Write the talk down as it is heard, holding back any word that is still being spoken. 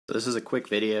So this is a quick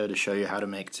video to show you how to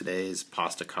make today's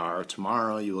pasta car.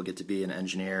 Tomorrow you will get to be an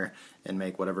engineer and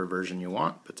make whatever version you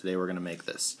want, but today we're going to make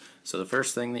this. So the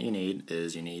first thing that you need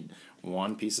is you need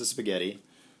one piece of spaghetti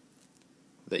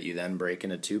that you then break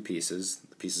into two pieces.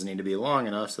 The pieces need to be long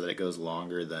enough so that it goes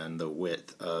longer than the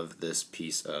width of this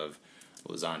piece of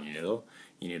lasagna noodle.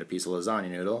 You need a piece of lasagna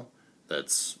noodle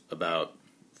that's about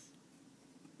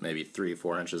maybe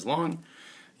 3-4 inches long.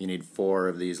 You need 4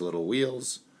 of these little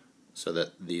wheels, so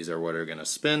that these are what are going to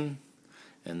spin,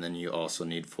 and then you also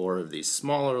need 4 of these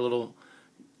smaller little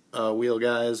wheel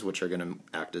guys, which are going to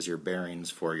act as your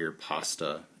bearings for your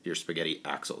spaghetti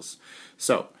axles.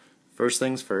 So first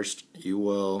things first, you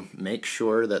will make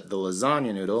sure that the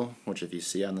lasagna noodle, which if you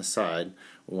see on the side,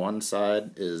 one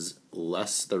side is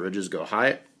less, the ridges go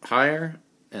higher,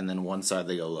 and then one side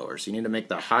they go lower. So you need to make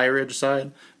the high ridge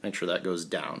side, make sure that goes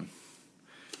down.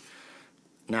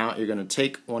 Now you're going to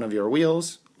take one of your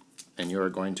wheels and you are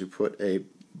going to put a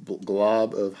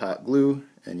glob of hot glue,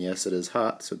 and yes, it is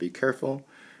hot, so be careful.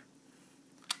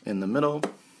 In the middle,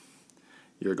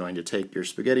 you're going to take your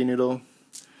spaghetti noodle,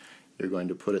 you're going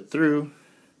to put it through,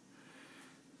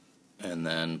 and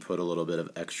then put a little bit of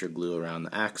extra glue around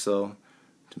the axle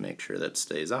to make sure that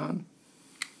stays on.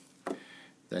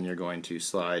 Then you're going to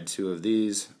slide 2 of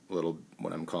these little,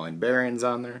 what I'm calling bearings,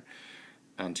 on there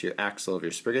onto your axle of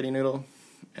your spaghetti noodle,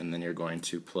 and then you're going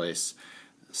to place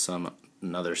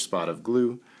another spot of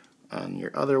glue on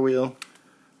your other wheel.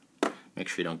 Make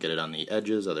sure you don't get it on the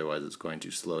edges, otherwise it's going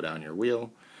to slow down your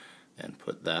wheel. And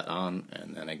put that on,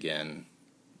 and then again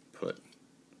put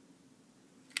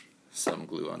some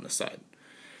glue on the side.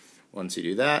 Once you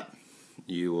do that,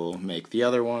 you will make the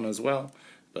other one as well,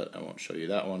 but I won't show you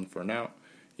that one for now.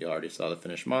 You already saw the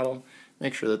finished model.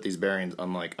 Make sure that these bearings,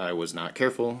 unlike I was not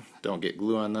careful, don't get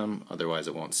glue on them, otherwise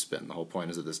it won't spin. The whole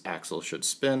point is that this axle should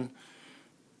spin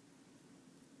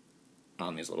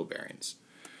on these little bearings.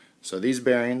 So these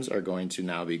bearings are going to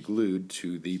now be glued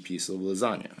to the piece of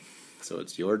lasagna. So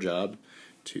it's your job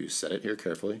to set it here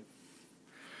carefully,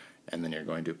 and then you're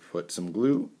going to put some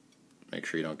glue. Make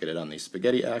sure you don't get it on the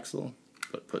spaghetti axle,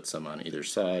 but put some on either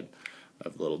side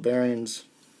of little bearings,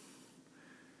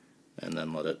 and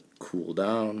then let it cool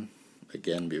down.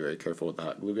 Again, be very careful with the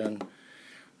hot glue gun.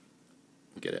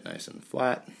 Get it nice and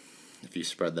flat. If you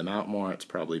spread them out more, it's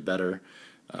probably better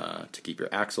to keep your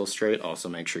axle straight. Also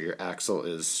make sure your axle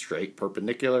is straight,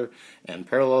 perpendicular, and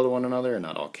parallel to one another, and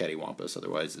not all cattywampus,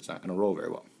 otherwise it's not going to roll very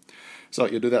well. So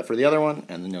you'll do that for the other one,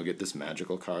 and then you'll get this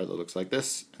magical car that looks like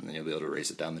this, and then you'll be able to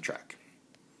race it down the track.